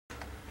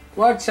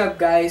What's up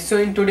guys, so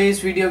in today's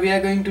video we are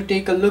going to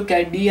take a look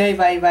at DIY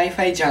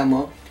Wi-Fi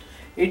Jammer.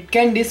 It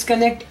can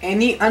disconnect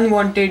any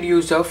unwanted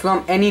user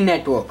from any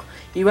network,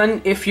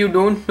 even if you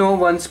don't know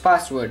one's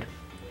password.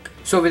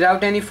 So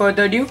without any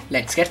further ado,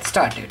 let's get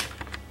started.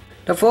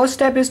 The first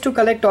step is to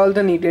collect all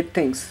the needed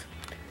things.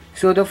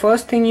 So the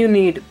first thing you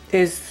need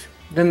is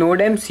the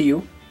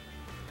nodemcu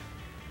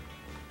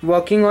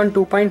working on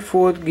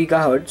 2.4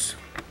 GHz.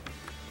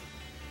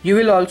 You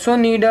will also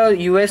need a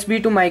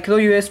USB to micro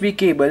USB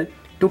cable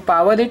to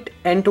power it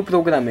and to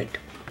program it,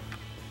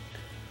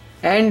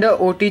 and the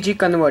OTG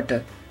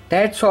converter.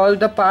 That's all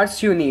the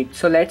parts you need.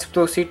 So let's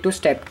proceed to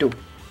step 2.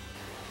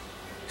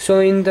 So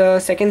in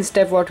the second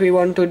step, what we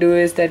want to do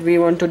is that we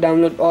want to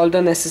download all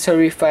the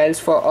necessary files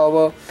for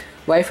our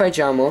Wi-Fi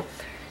jammer.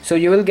 So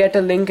you will get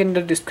a link in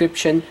the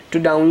description to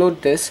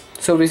download this.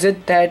 So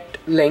visit that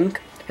link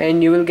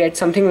and you will get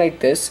something like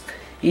this: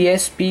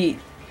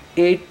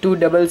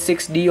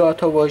 ESP8266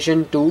 DEAUTHER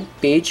version 2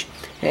 page,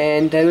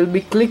 and there will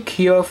be click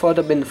here for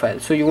the bin file.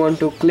 So you want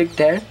to click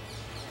there,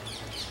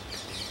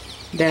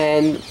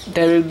 then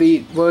there will be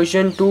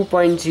version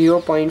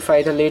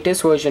 2.0.5, the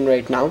latest version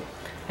right now,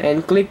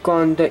 and click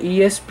on the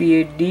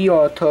ESP8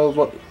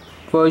 DEAUTHER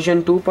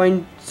version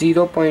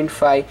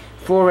 2.0.5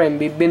 4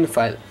 MB bin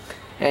file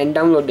and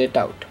download it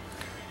out.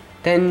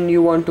 Then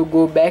you want to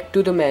go back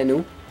to the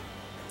menu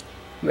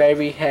where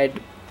we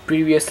had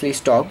previously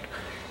stopped,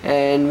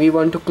 and we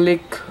want to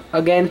click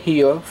again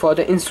here for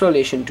the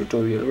installation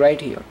tutorial right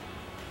here.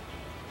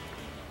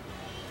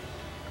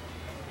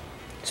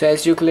 So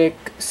as you click,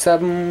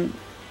 some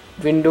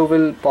window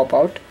will pop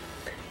out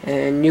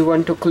and you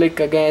want to click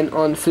again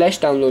on flash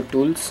download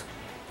tools,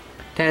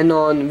 then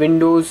on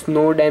Windows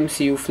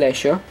nodemcu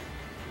flasher,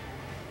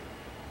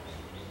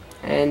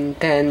 and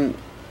then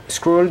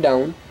scroll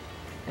down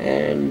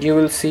and you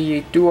will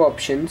see two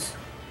options: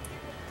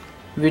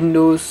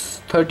 Windows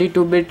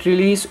 32-bit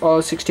release or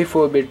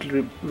 64-bit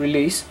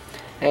release,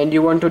 and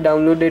you want to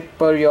download it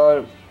per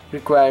your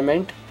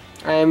requirement.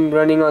 I am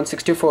running on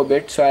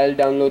 64-bit, so I'll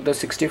download the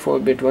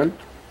 64-bit one.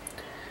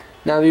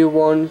 Now you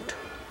want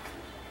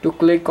to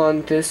click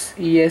on this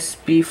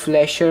ESP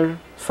flasher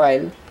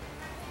file,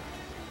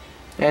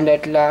 and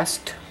at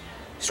last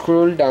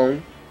scroll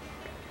down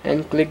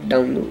and click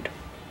download.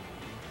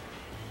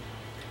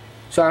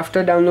 So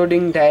after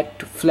downloading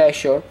that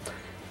flasher,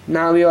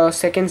 now your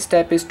second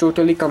step is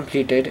totally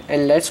completed,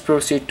 and let's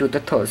proceed to the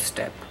third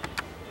step.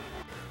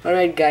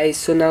 Alright guys,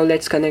 so now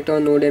let's connect our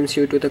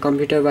nodemcu to the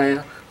computer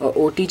via a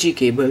OTG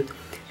cable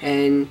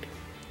and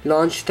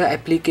launch the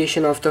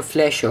application of the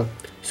flasher.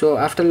 So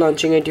after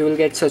launching it, you will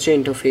get such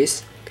an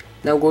interface.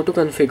 Now go to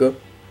configure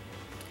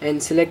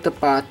and select the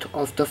path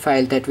of the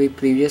file that we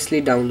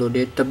previously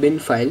downloaded, the bin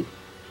file,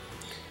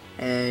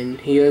 and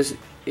here's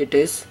it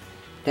is.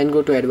 Then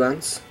go to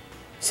advanced,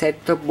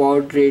 set the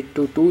baud rate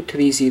to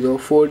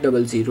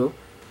 230400,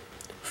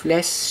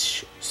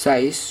 flash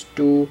size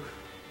to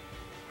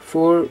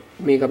 4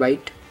 MB,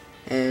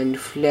 and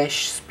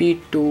flash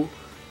speed to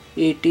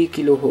 80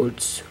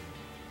 kHz,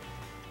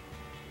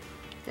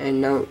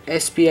 and now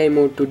SPI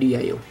mode to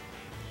DIO.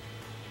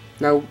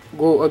 Now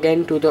go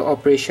again to the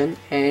operation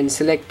and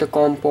select the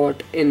COM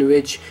port in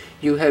which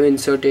you have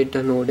inserted the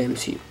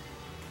nodemcu,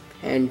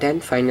 and then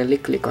finally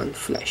click on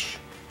flash.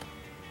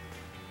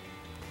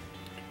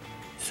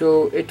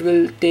 So it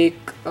will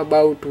take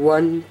about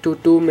 1 to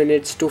 2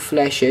 minutes to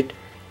flash it,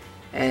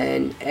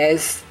 and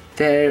as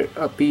there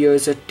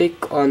appears a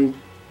tick on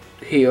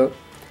here,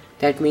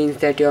 that means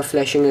that your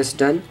flashing is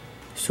done.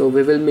 So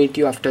we will meet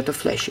you after the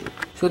flashing.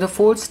 So the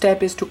fourth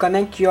step is to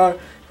connect your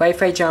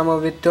Wi-Fi jammer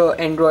with the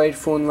Android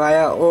phone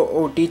via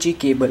OTG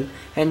cable,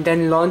 and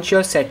then launch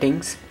your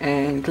settings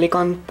and click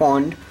on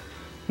Pond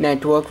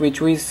network,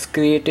 which was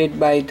created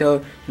by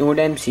the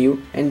nodemcu,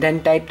 and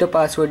then type the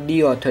password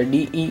DEAUTHER,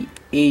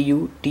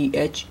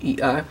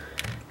 DEAUTHER,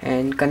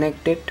 and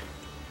connect it.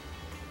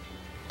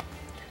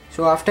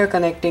 So after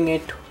connecting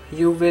it,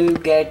 you will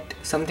get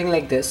something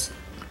like this.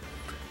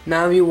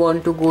 Now you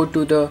want to go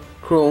to the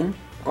Chrome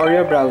or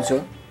your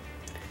browser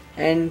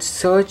and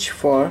search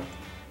for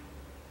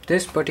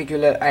this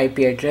particular IP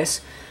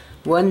address,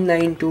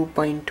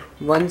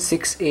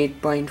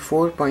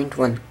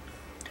 192.168.4.1.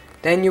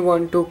 then you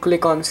want to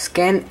click on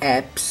scan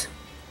apps.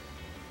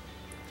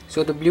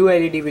 So the blue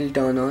LED will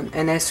turn on,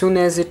 and as soon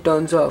as it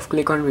turns off,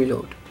 click on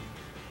reload.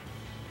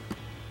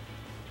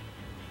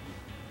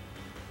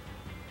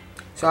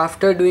 So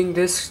after doing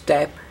this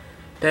step,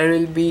 there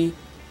will be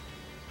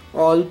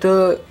all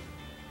the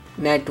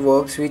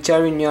networks which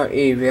are in your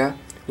area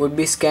would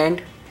be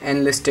scanned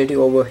and listed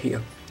over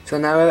here. So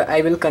now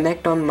I will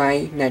connect on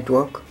my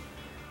network,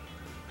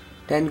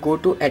 then go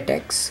to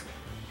attacks,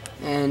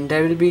 and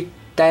there will be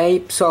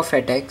types of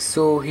attacks.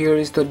 So here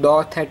is the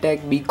DOTH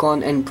attack,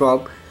 beacon, and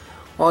probe.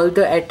 All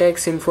the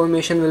attacks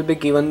information will be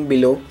given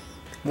below.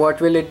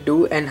 What will it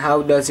do and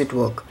how does it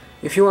work?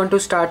 If you want to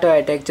start an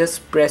attack,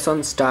 just press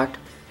on start,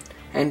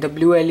 and the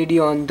blue LED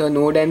on the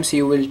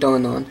nodemcu will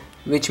turn on,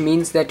 which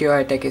means that your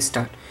attack is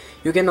start.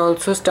 You can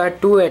also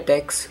start 2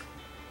 attacks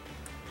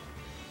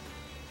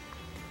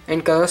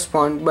and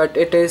correspond, but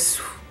it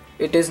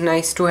is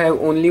nice to have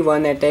only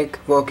one attack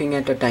working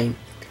at a time.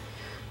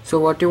 So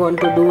what you want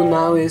to do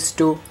now is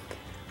to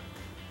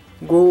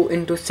go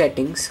into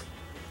settings.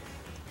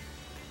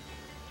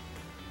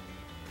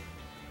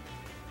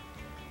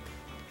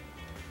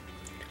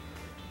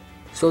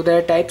 So there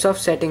are types of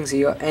settings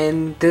here,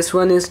 and this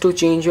one is to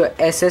change your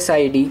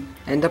SSID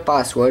and the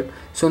password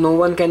so no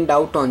one can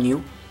doubt on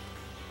you.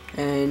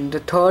 And the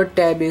third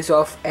tab is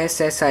of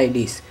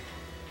SSIDs,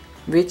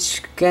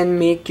 which can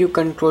make you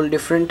control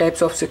different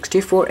types of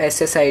 64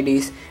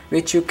 SSIDs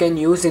which you can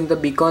use in the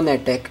beacon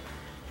attack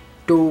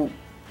to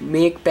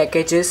make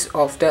packages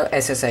of the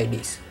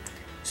SSIDs.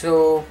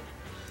 So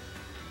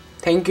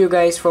thank you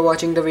guys for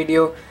watching the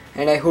video,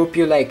 and I hope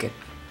you like it.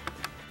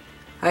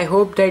 I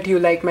hope that you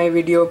like my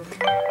video,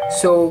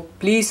 so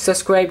please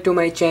subscribe to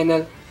my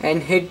channel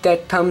and hit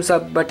that thumbs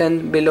up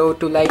button below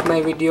to like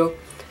my video,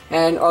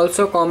 and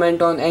also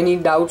comment on any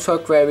doubts or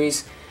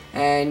queries,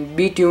 and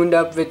be tuned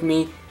up with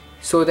me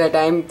so that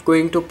I'm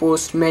going to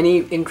post many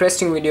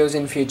interesting videos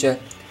in future.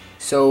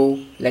 So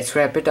let's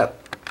wrap it up.